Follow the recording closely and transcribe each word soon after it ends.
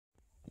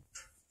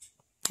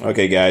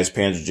Okay, guys,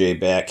 Panzer J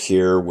back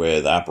here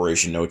with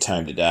Operation No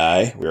Time to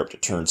Die. We're up to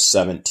turn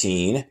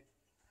 17,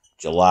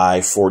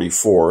 July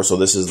 44. So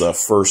this is the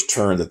first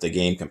turn that the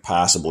game can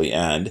possibly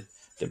end,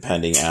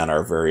 depending on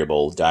our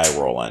variable die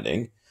roll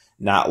ending.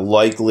 Not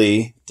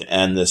likely to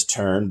end this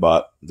turn,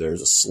 but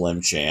there's a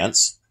slim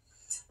chance.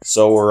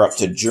 So we're up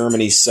to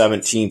Germany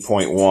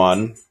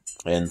 17.1,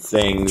 and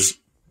things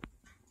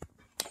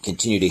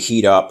continue to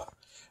heat up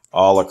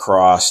all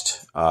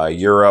across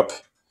Europe,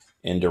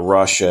 into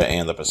Russia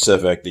and the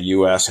Pacific. The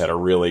U.S. had a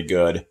really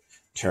good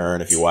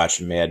turn. If you watched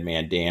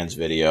Madman Dan's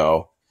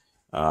video,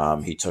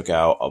 he took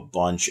out a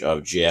bunch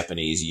of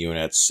Japanese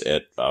units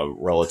at a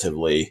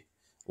relatively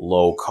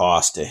low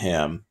cost to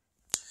him.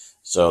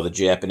 So the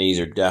Japanese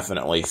are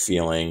definitely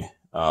feeling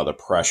the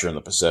pressure in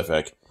the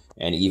Pacific.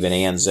 And even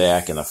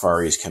Anzac and the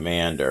Far East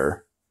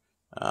Commander,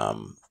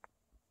 got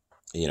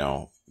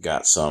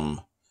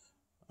some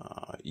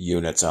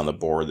units on the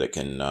board that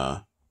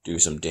can do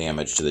some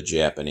damage to the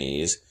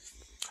Japanese.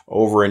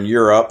 Over in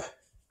Europe,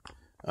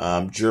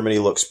 Germany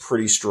looks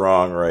pretty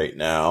strong right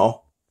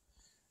now.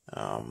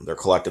 They're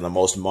collecting the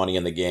most money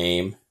in the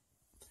game,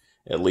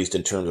 at least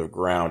in terms of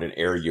ground and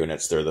air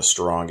units. They're the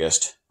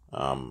strongest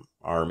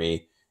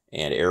army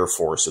and air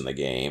force in the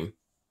game.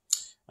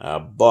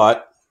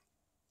 But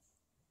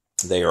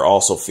they are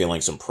also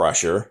feeling some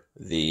pressure.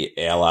 The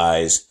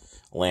Allies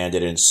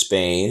landed in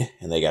Spain,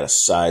 and they got a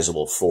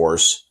sizable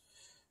force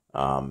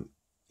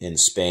in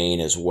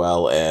Spain, as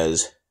well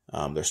as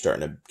they're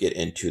starting to get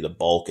into the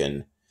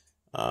Balkan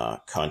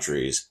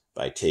countries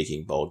by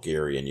taking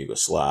Bulgaria and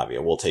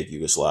Yugoslavia. We'll take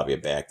Yugoslavia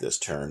back this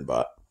turn,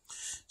 but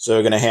so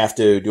we're going to have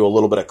to do a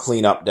little bit of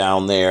cleanup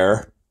down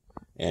there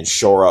and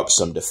shore up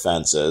some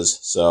defenses.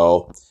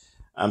 So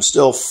I'm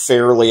still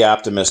fairly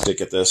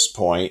optimistic at this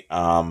point.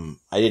 I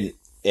didn't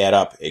add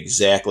up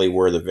exactly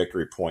where the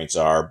victory points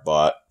are,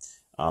 but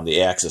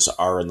the Axis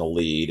are in the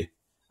lead.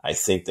 I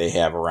think they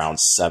have around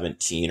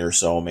 17 or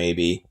so,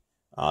 maybe.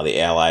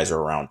 The Allies are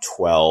around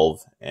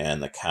 12,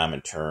 and the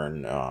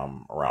Comintern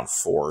around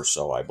 4 or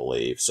so, I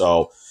believe.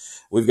 So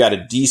we've got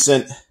a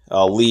decent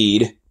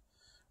lead,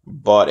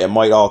 but it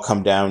might all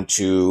come down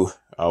to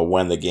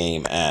when the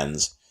game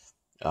ends.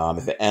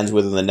 If it ends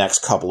within the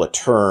next couple of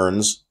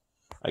turns,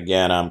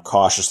 again, I'm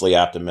cautiously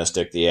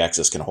optimistic the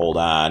Axis can hold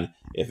on.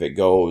 If it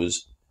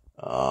goes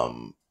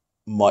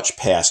much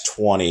past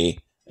 20,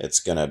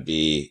 it's going to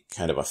be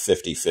kind of a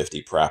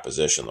 50-50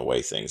 proposition the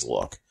way things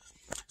look.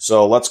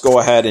 So let's go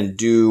ahead and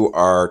do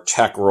our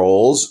tech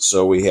rolls.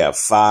 So we have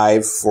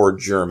 5 for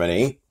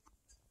Germany.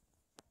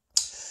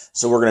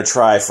 So we're going to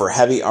try for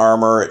heavy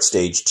armor at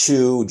stage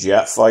 2,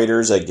 jet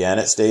fighters again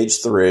at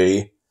stage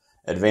 3,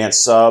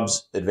 advanced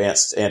subs,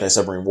 advanced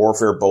anti-submarine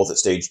warfare both at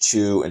stage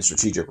 2, and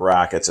strategic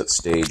rockets at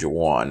stage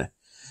 1.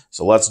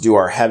 So let's do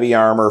our heavy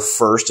armor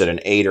first at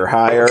an 8 or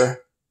higher.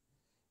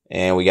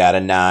 And we got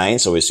a 9,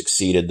 so we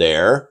succeeded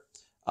there.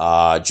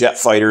 Jet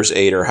fighters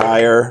 8 or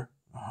higher.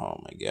 Oh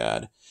my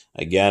God.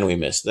 Again, we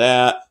missed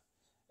that.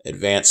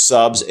 Advanced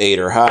subs, 8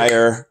 or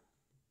higher.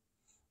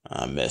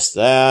 Missed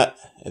that.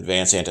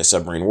 Advanced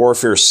anti-submarine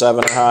warfare,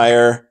 7 or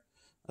higher.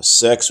 A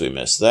 6, we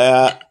missed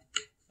that.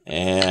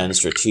 And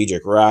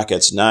strategic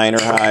rockets, 9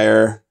 or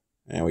higher.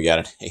 And we got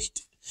an 8.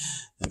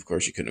 Of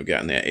course, you couldn't have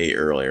gotten that 8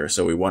 earlier.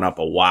 So we went up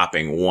a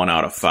whopping 1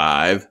 out of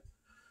 5.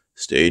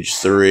 Stage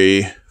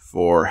 3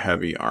 for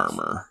heavy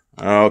armor.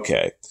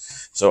 Okay.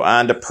 So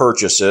on to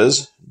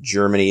purchases.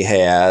 Germany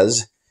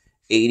has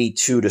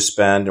 82 to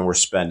spend, and we're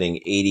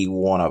spending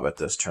 81 of it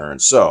this turn.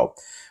 So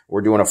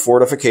we're doing a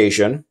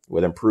fortification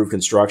with improved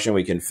construction.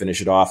 We can finish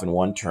it off in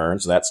 1 turn.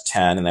 So that's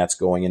 10, and that's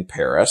going in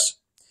Paris.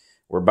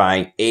 We're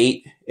buying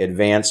 8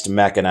 advanced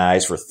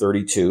mechanized for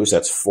 32, so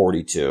that's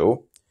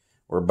 42.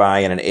 We're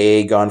buying an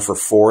AA gun for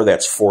 4,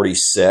 that's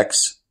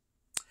 46.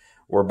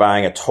 We're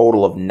buying a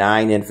total of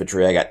 9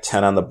 infantry. I got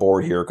 10 on the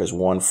board here because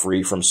 1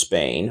 free from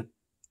Spain.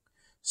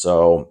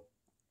 So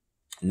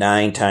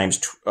 9 times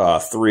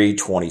 3,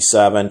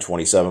 27.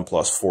 27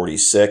 plus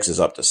 46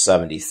 is up to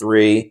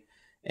 73.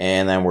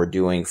 And then we're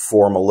doing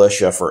 4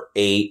 militia for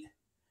 8.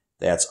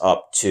 That's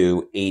up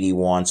to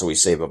 81, so we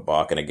save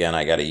 $1. And again,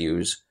 I got to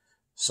use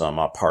some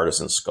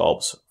partisan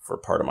sculpts for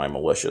part of my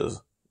militia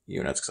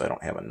units because I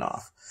don't have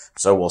enough.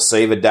 So we'll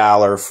save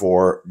 $1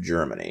 for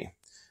Germany.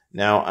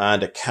 Now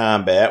on to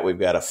combat. We've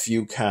got a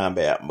few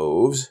combat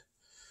moves.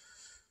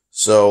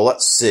 So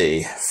let's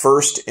see.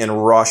 First in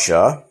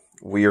Russia,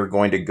 we are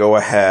going to go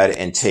ahead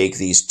and take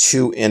these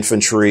 2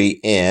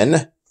 infantry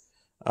in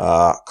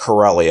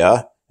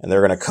Karelia, and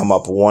they're going to come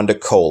up 1 to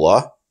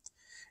Kola.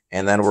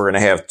 And then we're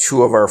going to have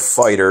 2 of our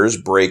fighters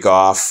break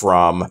off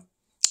from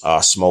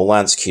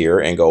Smolensk here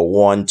and go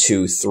 1,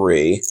 2,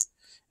 3.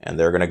 And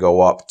they're going to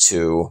go up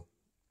to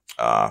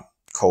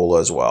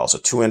Kola as well. So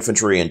 2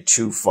 infantry and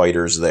 2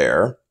 fighters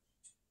there.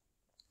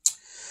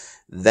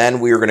 Then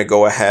we are going to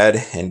go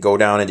ahead and go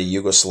down into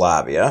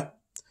Yugoslavia.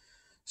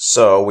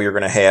 So we are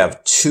going to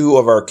have 2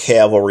 of our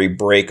cavalry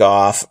break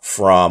off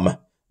from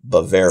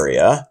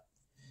Bavaria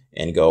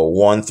and go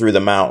 1 through the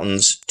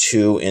mountains,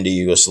 2 into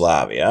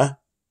Yugoslavia.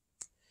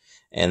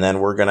 And then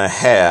we're going to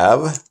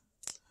have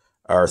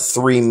our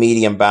 3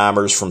 medium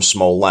bombers from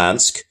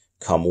Smolensk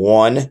come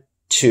 1,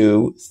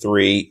 2,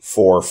 3,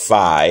 4,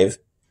 5,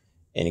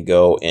 and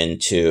go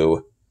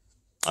into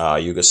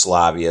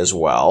Yugoslavia as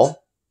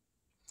well.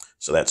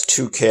 So that's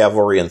 2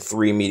 cavalry and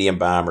 3 medium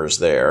bombers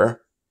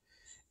there.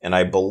 And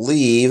I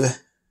believe...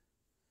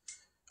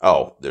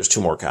 Oh, there's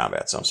 2 more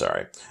combats. I'm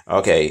sorry.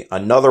 Okay,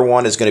 another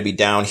one is going to be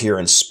down here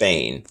in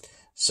Spain.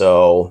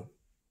 So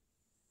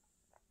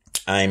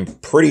I'm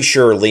pretty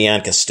sure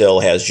Leon Castile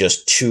has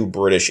just 2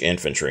 British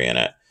infantry in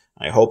it.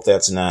 I hope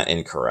that's not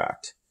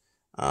incorrect.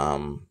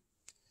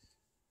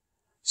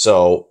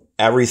 So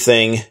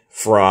everything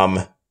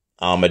from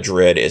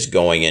Madrid is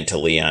going into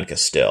Leon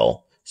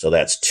Castile. So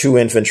that's 2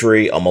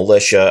 infantry, a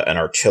militia, an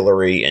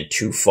artillery, and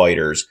 2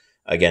 fighters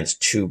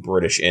against 2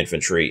 British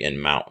infantry in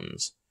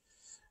mountains.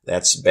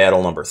 That's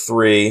battle number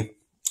 3.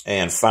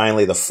 And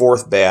finally, the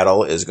 4th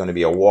battle is going to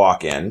be a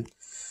walk-in.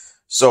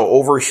 So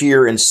over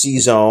here in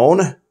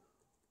C-Zone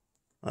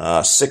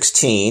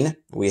 16,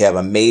 we have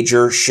a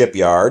major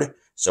shipyard.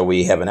 So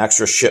we have an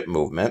extra ship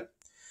movement.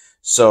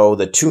 So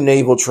the 2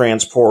 naval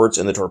transports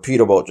and the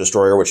torpedo boat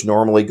destroyer, which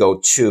normally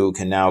go 2,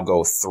 can now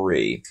go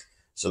 3.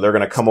 So they're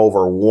going to come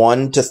over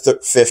 1 to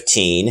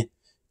 15,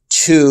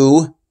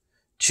 2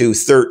 to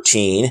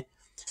 13.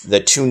 The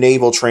 2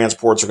 naval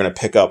transports are going to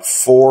pick up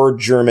 4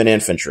 German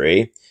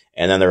infantry,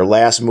 and then their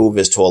last move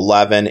is to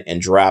 11 and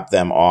drop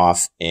them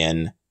off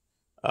in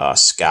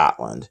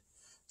Scotland.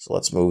 So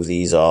let's move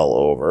these all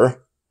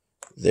over.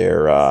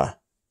 There's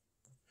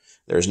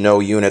no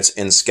units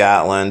in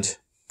Scotland.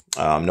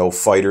 No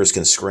fighters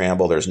can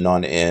scramble. There's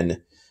none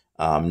in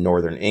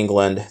northern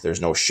England.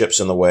 There's no ships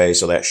in the way,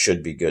 so that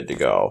should be good to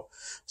go.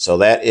 So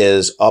that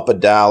is up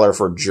 $1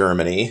 for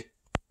Germany.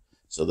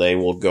 So they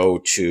will go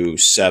to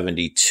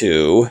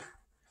 72,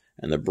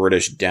 and the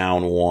British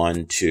down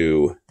 1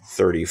 to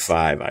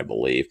 35, I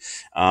believe.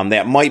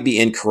 That might be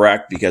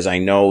incorrect because I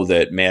know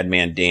that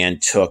Madman Dan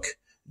took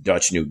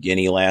Dutch New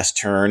Guinea last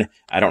turn.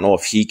 I don't know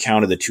if he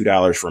counted the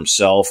 $2 for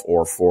himself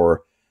or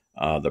for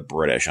the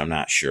British. I'm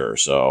not sure.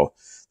 So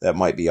that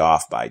might be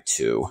off by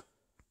 2.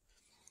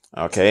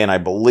 Okay, and I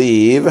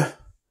believe,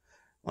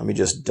 let me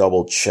just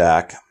double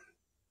check.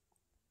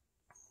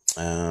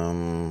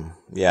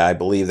 Yeah, I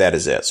believe that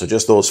is it. So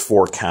just those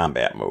 4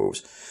 combat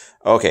moves.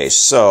 Okay,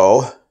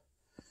 so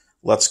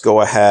let's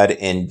go ahead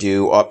and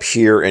do up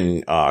here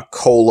in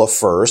Kola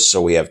first.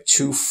 So we have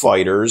 2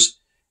 fighters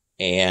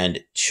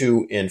and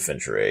 2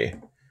 infantry.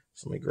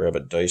 So let me grab a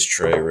dice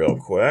tray real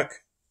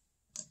quick.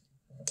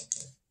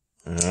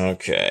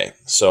 Okay,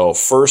 so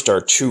first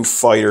our 2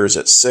 fighters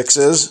at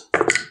 6s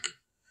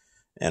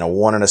and a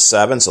 1 and a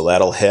 7, so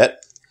that'll hit.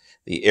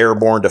 The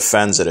airborne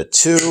defends at a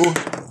 2,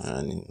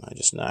 and I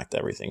just knocked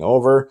everything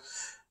over.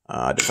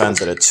 Defends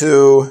at a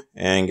 2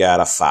 and got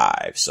a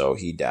 5, so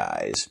he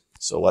dies.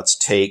 So let's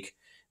take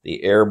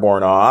the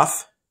airborne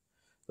off.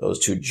 Those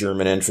 2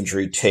 German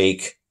infantry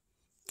take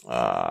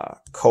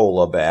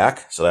Kola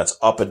back, so that's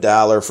up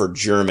 $1 for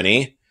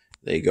Germany.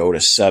 They go to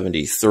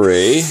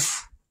 73.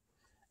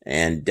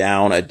 And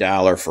down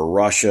 $1 for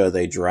Russia,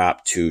 they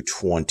drop to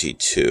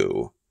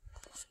 22.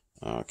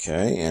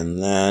 Okay,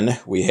 and then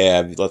we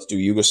have, let's do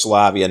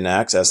Yugoslavia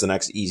next. That's the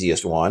next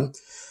easiest one.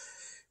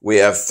 We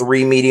have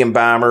 3 medium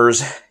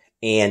bombers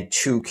and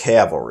 2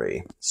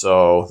 cavalry.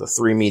 So the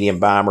 3 medium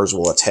bombers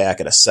will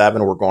attack at a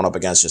 7. We're going up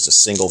against just a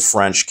single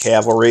French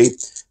cavalry.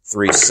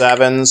 3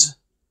 7s,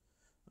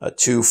 a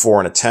 2, 4,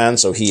 and a 10,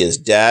 so he is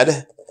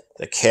dead.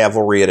 The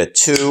cavalry at a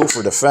 2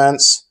 for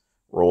defense,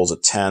 rolls a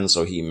 10,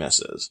 so he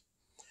misses.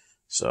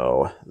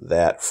 So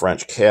that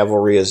French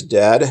cavalry is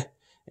dead.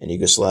 And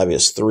Yugoslavia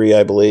is 3,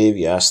 I believe.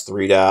 Yes,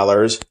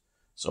 $3.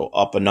 So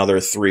up another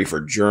 3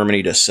 for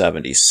Germany to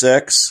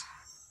 76.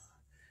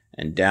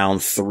 And down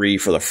 3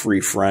 for the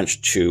Free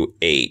French to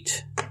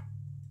 8.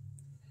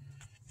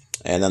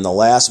 And then the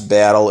last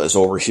battle is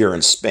over here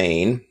in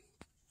Spain.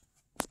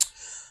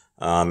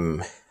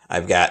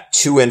 I've got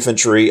 2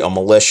 infantry, a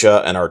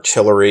militia, an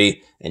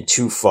artillery, and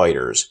 2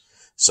 fighters.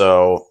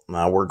 So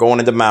we're going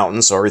into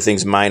mountains, so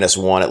everything's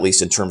 -1, at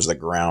least in terms of the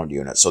ground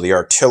unit. So the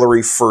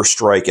artillery first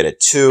strike at a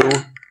 2,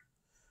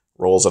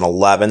 rolls an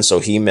 11, so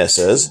he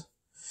misses.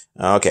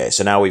 Okay,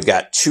 so now we've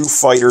got 2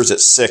 fighters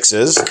at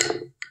 6s,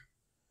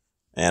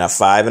 and a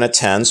 5 and a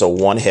 10, so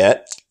 1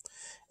 hit.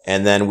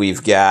 And then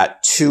we've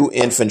got 2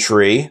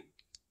 infantry.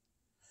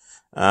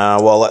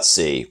 Well, let's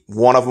see.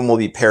 One of them will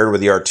be paired with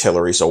the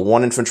artillery, so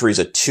 1 infantry is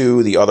a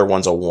 2, the other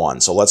one's a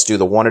 1. So let's do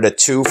the 1 at a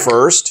 2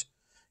 first.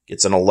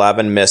 Gets an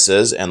 11,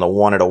 misses, and the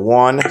 1 at a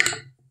 1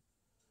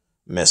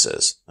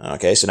 misses.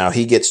 Okay, so now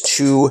he gets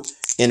 2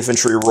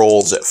 infantry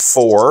rolls at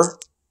 4,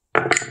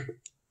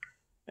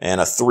 and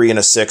a 3 and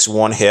a 6,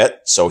 1 hit.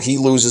 So he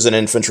loses an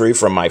infantry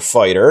from my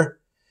fighter,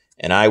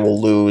 and I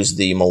will lose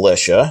the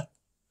militia.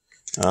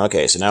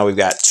 Okay, so now we've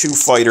got 2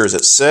 fighters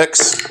at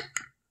 6.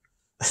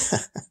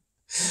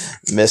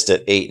 Missed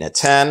at 8 and a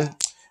 10.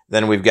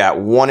 Then we've got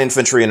 1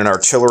 infantry and an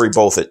artillery,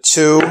 both at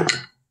 2.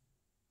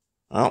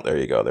 Oh, there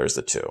you go. There's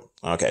the 2.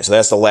 Okay, so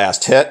that's the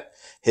last hit.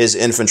 His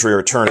infantry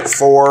return at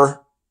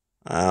 4.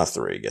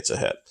 3 gets a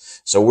hit.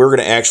 So we're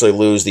going to actually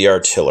lose the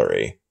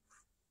artillery.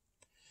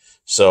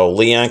 So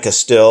Leon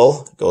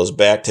Castile goes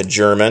back to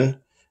German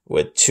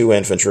with 2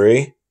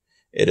 infantry.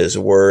 It is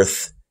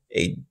worth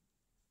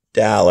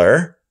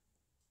 $1.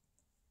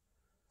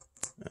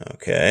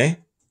 Okay.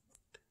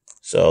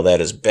 So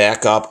that is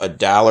back up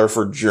 $1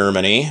 for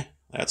Germany.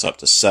 That's up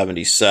to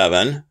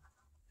 77.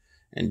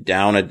 And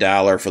down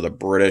 $1 for the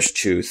British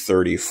to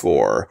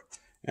 34.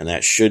 And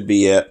that should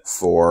be it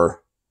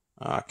for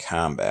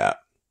combat.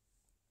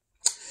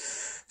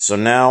 So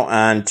now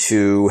on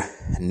to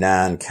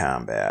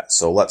non-combat.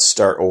 So let's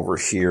start over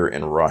here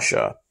in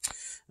Russia.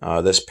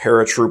 This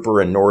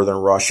paratrooper in northern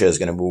Russia is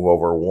going to move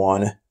over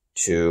 1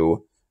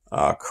 to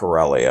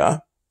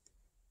Karelia.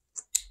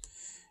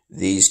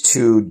 These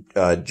 2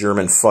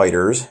 German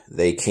fighters,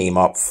 they came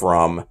up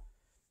from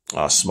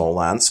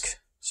Smolensk.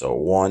 So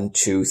 1,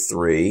 2,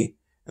 3,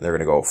 and they're going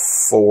to go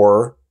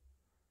 4,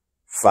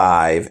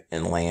 5,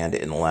 and land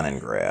in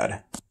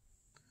Leningrad.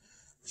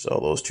 So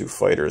those 2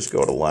 fighters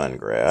go to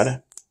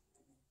Leningrad.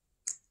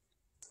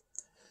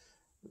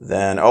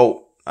 Then,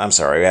 oh, I'm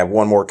sorry, I have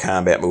one more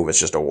combat move. It's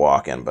just a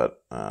walk-in,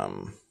 but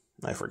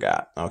I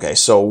forgot. Okay,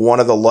 so one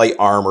of the light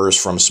armors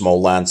from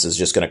Smolensk is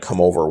just going to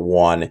come over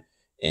 1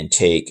 and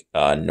take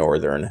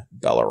northern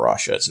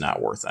Belarusia. It's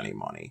not worth any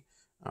money.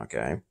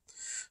 Okay,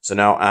 so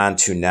now on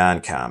to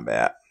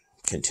non-combat.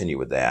 Continue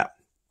with that.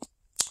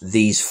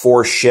 These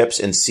 4 ships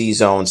in Sea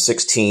Zone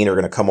 16 are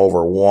going to come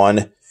over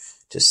 1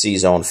 to Sea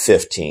Zone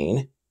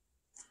 15.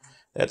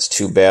 That's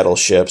 2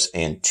 battleships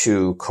and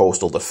 2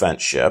 coastal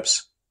defense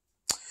ships.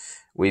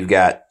 We've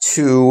got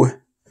 2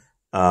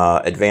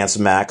 advanced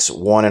mechs,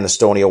 1 in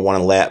Estonia, 1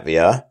 in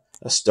Latvia.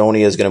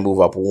 Estonia is going to move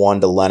up 1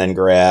 to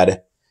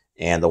Leningrad,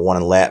 and the 1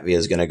 in Latvia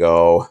is going to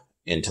go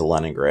into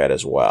Leningrad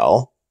as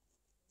well.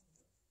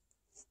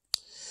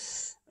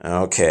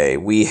 Okay,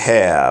 we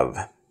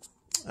have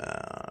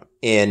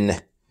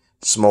in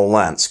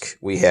Smolensk,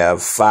 we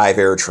have 5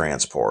 air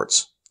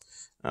transports.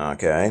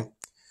 Okay,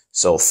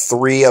 so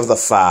 3 of the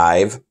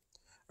 5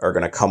 are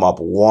going to come up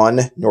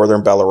 1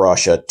 northern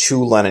Belarusia,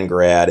 2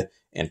 Leningrad,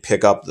 and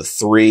pick up the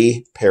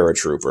 3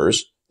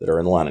 paratroopers that are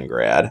in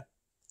Leningrad.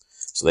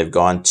 So they've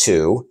gone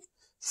 2.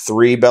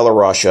 3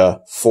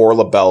 Belarusia, 4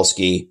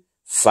 Lubelsky,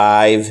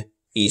 5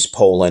 East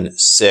Poland,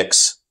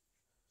 6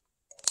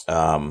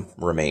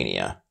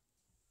 Romania.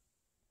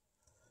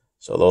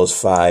 So those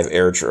 5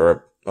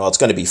 well, it's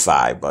going to be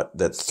 5, but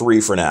that's 3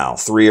 for now.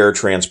 3 air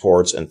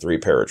transports and 3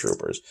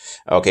 paratroopers.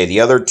 Okay, the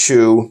other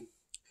 2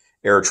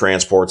 air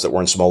transports that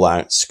were in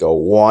Smolensk go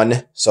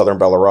 1 southern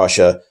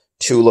Belarusia,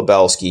 2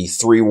 Lubelsky,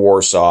 3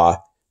 Warsaw,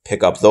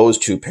 pick up those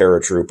 2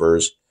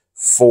 paratroopers,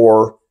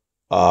 4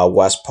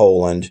 West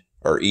Poland,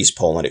 or East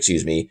Poland,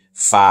 excuse me,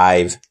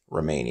 5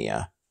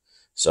 Romania.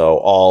 So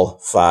all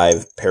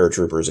 5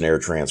 paratroopers and air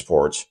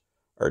transports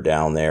are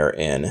down there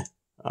in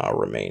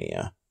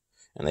Romania.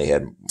 And they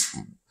had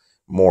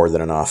more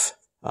than enough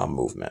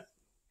movement.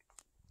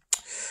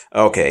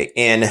 Okay,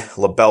 in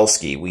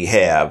Lubelsky, we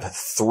have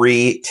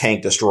 3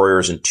 tank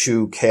destroyers and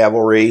 2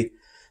 cavalry.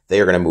 They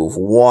are going to move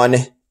 1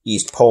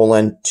 East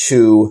Poland,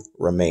 2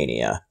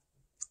 Romania.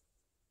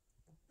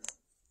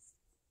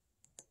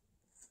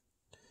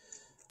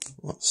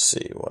 Let's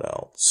see what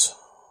else.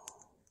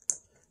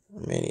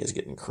 Romania is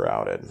getting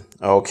crowded.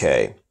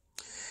 Okay.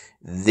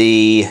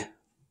 The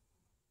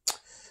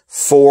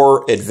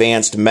 4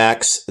 advanced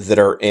mechs that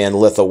are in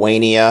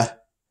Lithuania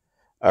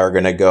are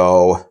going to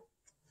go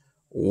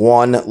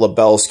 1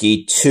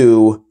 Lubelsky,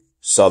 2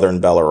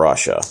 southern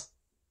Belarusia.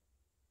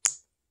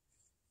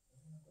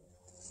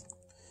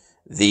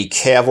 The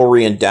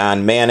cavalry in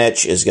Don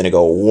Manich is going to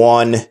go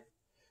 1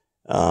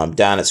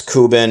 Donetsk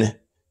Kuban,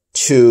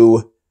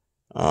 2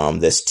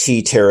 this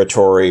T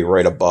territory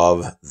right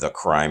above the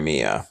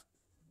Crimea.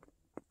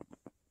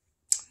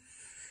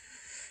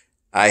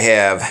 I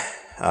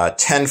have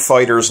 10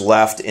 fighters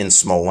left in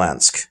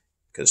Smolensk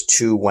because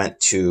 2 went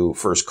to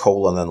first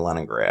Kola and then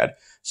Leningrad.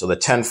 So the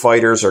 10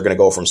 fighters are going to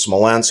go from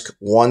Smolensk,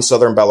 1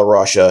 southern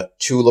Belarusia,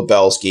 2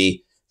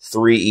 Lubelsky,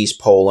 3 East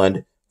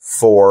Poland,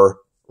 4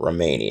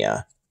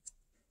 Romania.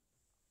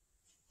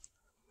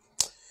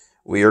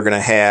 We are going to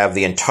have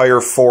the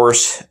entire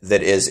force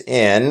that is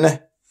in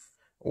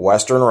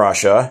Western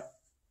Russia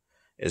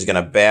is going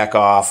to back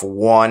off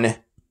 1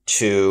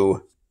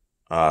 to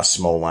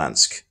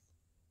Smolensk.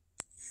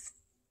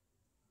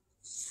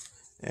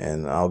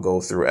 And I'll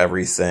go through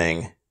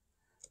everything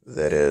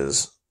that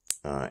is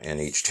in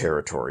each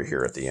territory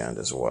here at the end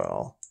as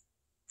well.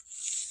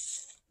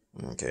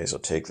 Okay, so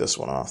take this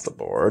one off the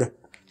board.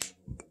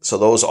 So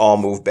those all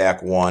move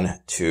back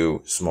 1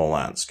 to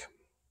Smolensk.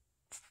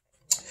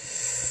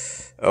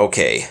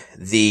 Okay,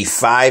 the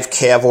 5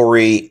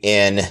 cavalry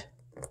in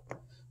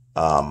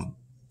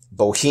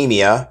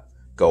Bohemia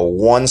go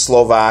 1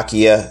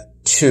 Slovakia,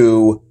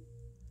 2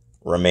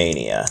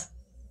 Romania.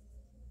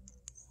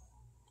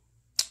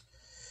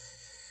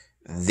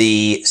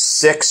 The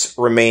 6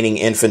 remaining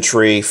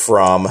infantry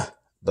from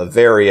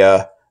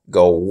Bavaria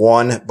go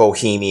 1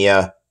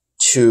 Bohemia,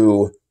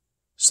 2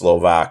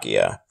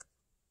 Slovakia.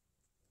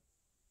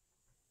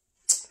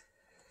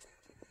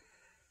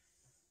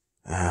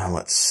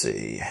 Let's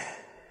see.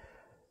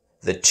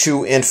 The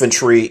 2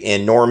 infantry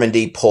in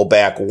Normandy pull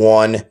back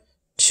 1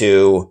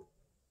 to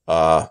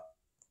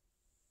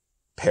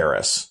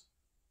Paris.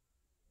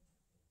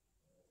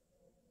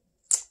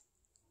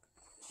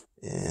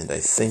 And I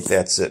think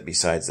that's it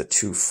besides the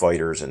 2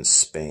 fighters in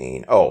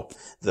Spain. Oh,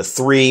 the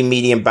 3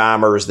 medium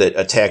bombers that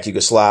attacked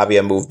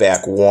Yugoslavia move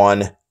back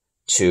 1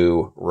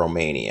 to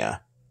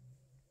Romania.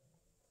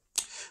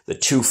 The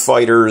 2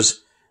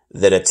 fighters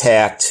that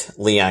attacked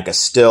Leon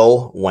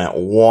Castile went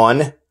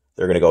 1.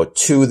 They're going to go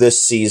 2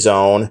 this sea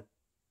zone,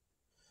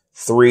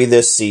 3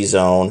 this sea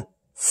zone,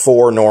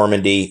 4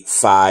 Normandy,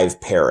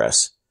 5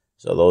 Paris.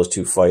 So those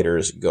 2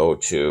 fighters go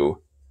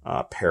to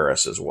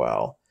Paris as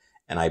well.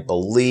 And I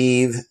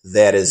believe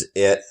that is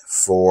it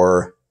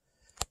for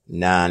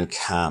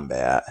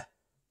non-combat.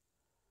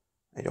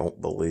 I don't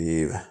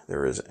believe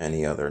there is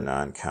any other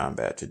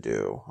non-combat to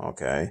do.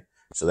 Okay,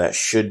 so that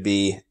should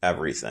be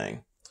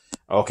everything.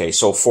 Okay,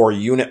 so for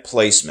unit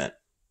placement,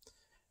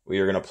 we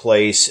are going to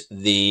place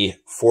the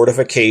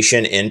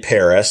fortification in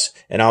Paris.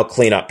 And I'll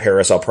clean up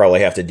Paris. I'll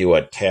probably have to do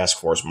a task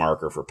force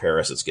marker for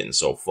Paris. It's getting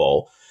so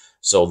full.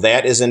 So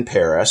that is in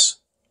Paris.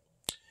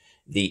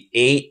 The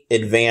 8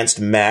 advanced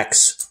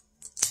mechs,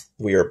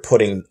 we are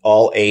putting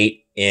all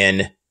 8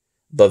 in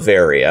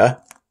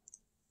Bavaria.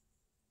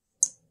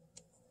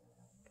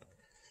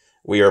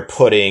 We are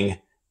putting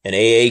an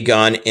AA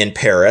gun in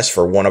Paris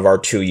for one of our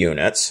 2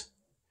 units.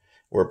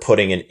 We're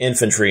putting an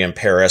infantry in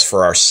Paris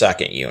for our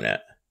 2nd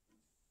unit.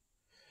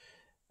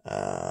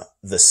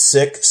 The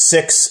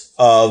 6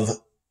 of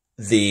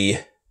the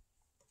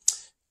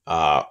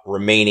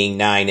remaining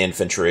 9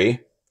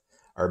 infantry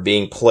are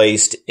being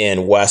placed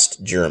in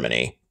West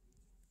Germany.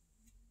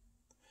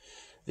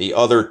 The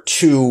other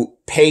 2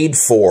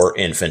 paid-for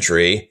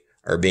infantry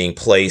are being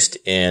placed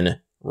in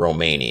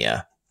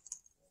Romania.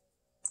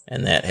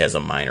 And that has a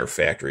minor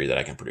factory that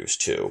I can produce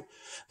too.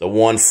 The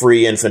 1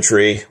 free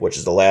infantry, which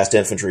is the last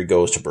infantry,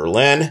 goes to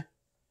Berlin.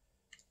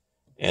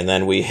 And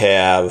then we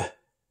have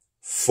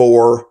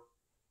 4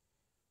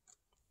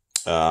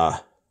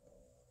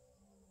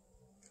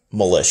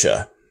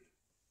 militia.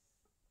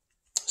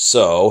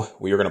 So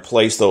we are going to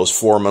place those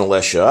 4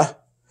 militia.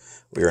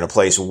 We're going to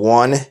place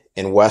 1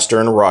 in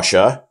Western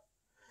Russia.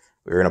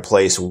 We're going to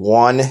place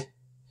 1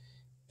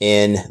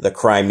 in the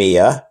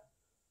Crimea.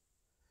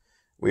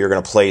 We are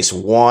going to place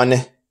 1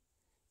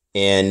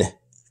 in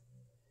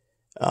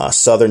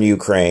southern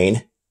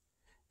Ukraine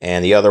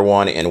and the other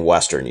one in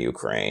western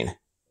Ukraine.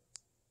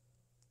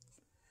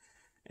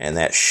 And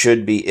that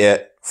should be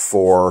it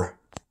for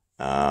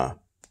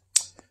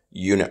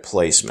unit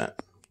placement.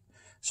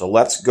 So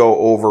let's go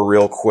over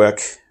real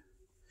quick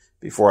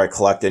before I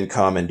collect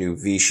income and do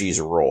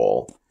Vichy's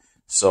role.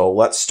 So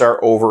let's start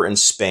over in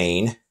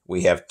Spain.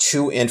 We have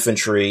 2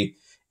 infantry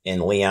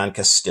in Leon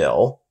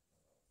Castile.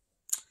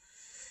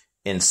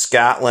 In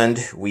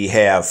Scotland, we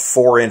have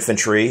 4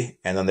 infantry,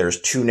 and then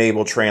there's 2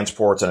 naval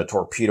transports and a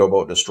torpedo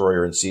boat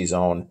destroyer in Sea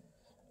Zone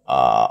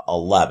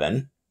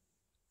 11.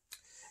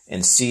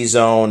 In Sea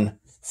Zone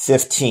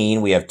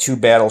 15, we have 2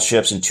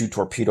 battleships and 2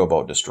 torpedo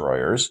boat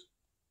destroyers.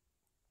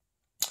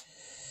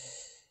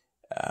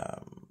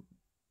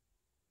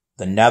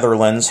 The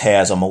Netherlands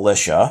has a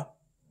militia.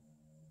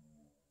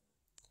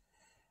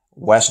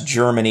 West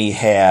Germany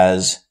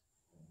has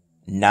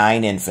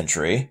 9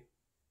 infantry.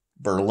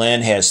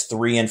 Berlin has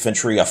 3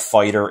 infantry, a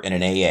fighter, and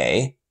an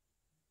AA.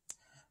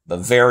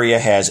 Bavaria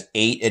has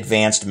 8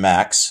 advanced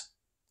mechs.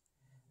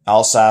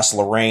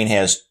 Alsace-Lorraine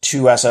has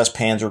 2 SS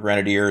Panzer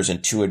Grenadiers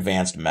and 2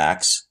 advanced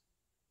mechs.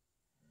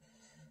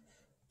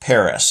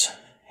 Paris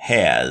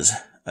has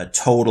a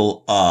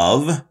total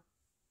of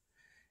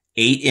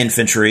 8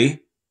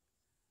 infantry,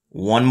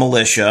 1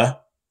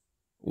 militia,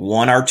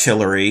 1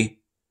 artillery,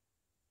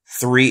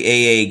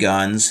 3 AA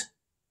guns,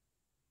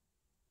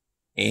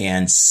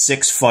 and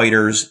 6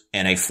 fighters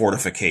and a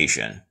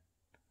fortification.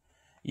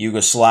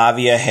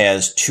 Yugoslavia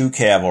has 2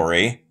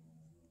 cavalry.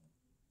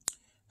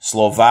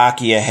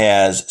 Slovakia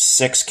has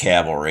 6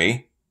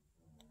 cavalry.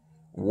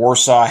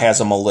 Warsaw has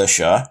a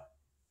militia.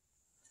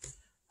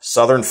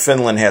 Southern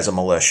Finland has a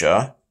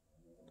militia.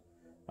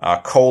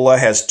 Kola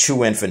has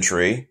 2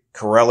 infantry.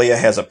 Karelia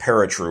has a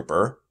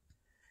paratrooper.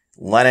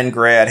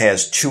 Leningrad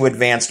has 2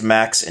 advanced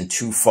mechs and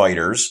 2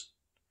 fighters.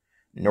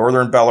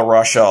 Northern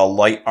Belorussia, a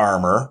light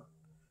armor.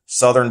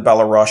 Southern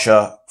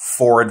Belorussia,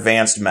 4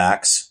 advanced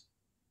mechs.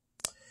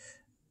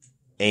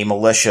 A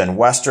militia in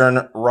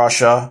Western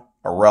Russia,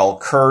 Arel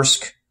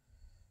Kursk,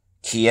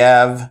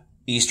 Kiev,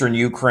 Eastern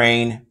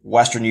Ukraine,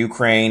 Western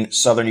Ukraine,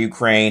 Southern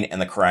Ukraine,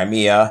 and the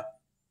Crimea.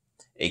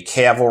 A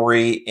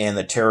cavalry in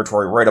the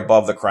territory right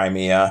above the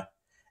Crimea.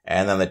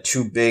 And then the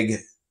 2 big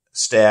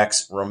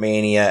stacks,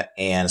 Romania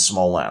and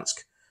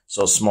Smolensk.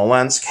 So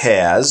Smolensk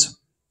has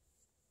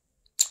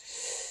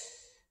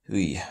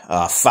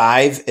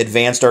 5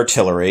 advanced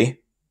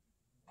artillery,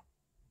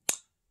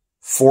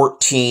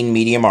 14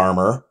 medium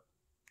armor,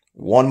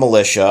 1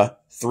 militia,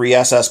 3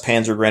 SS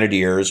Panzer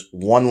Grenadiers,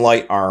 1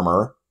 light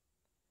armor,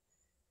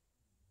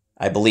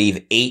 I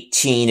believe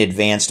 18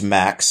 advanced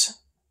mechs,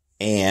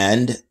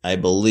 and I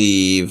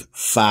believe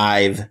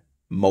 5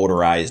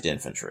 motorized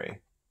infantry.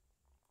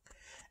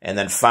 And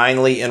then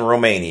finally in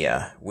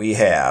Romania, we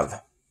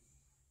have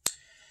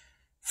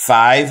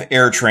 5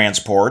 air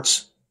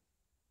transports,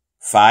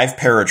 5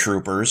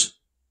 paratroopers,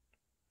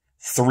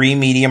 3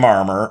 medium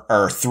armor,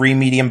 or 3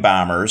 medium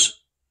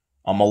bombers,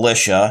 a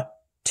militia,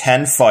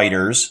 10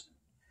 fighters,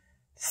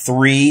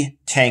 3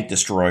 tank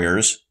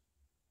destroyers,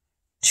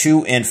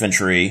 2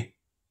 infantry,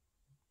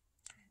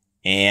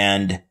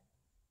 and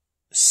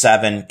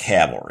 7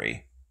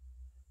 cavalry.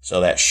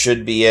 So that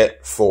should be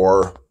it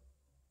for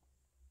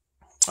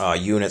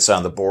units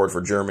on the board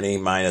for Germany,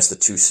 minus the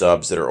 2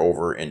 subs that are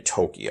over in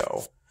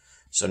Tokyo.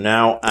 So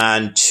now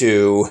on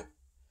to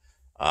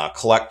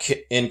collect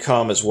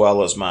income as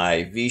well as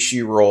my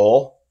Vichy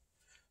roll.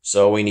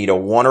 So we need a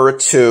 1 or a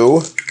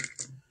 2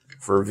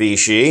 for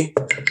Vichy.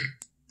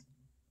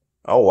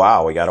 Oh,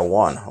 wow, we got a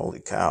 1.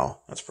 Holy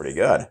cow, that's pretty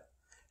good.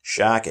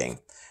 Shocking.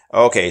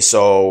 Okay,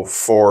 so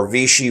for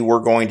Vichy, we're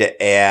going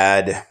to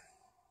add...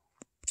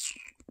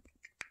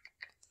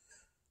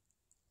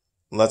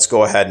 Let's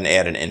go ahead and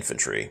add an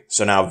infantry.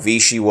 So now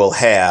Vichy will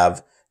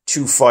have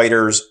 2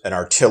 fighters, an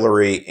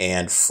artillery,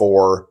 and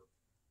 4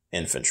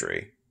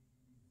 infantry.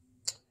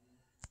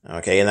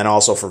 Okay, and then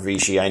also for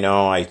Vichy, I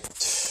know I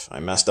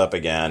messed up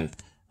again.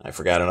 I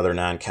forgot another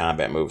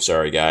non-combat move.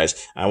 Sorry,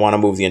 guys. I want to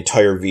move the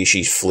entire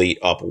Vichy fleet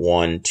up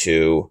 1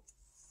 to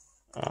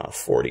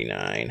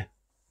 49.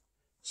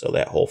 So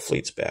that whole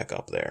fleet's back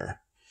up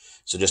there.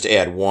 So just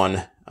add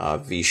 1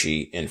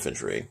 Vichy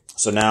infantry.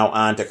 So now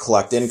on to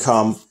collect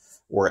income.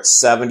 We're at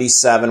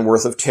 77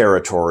 worth of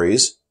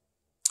territories.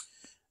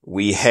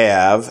 We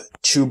have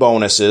 2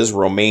 bonuses,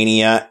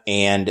 Romania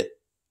and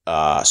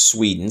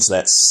Sweden. So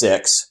that's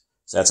 6.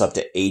 So that's up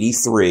to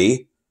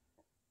 83.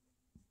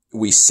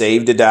 We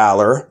saved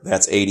 $1.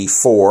 That's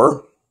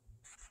 84.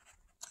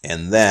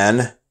 And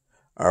then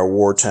our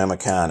wartime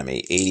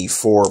economy,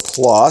 84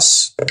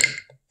 plus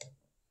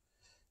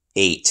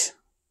 8.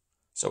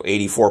 So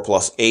 84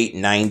 plus 8,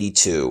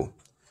 92.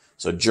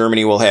 So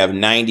Germany will have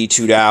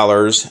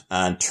 $92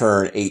 on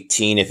turn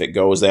 18 if it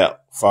goes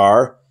that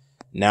far.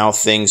 Now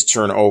things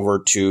turn over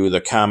to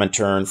the common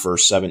turn for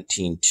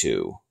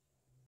 17-2.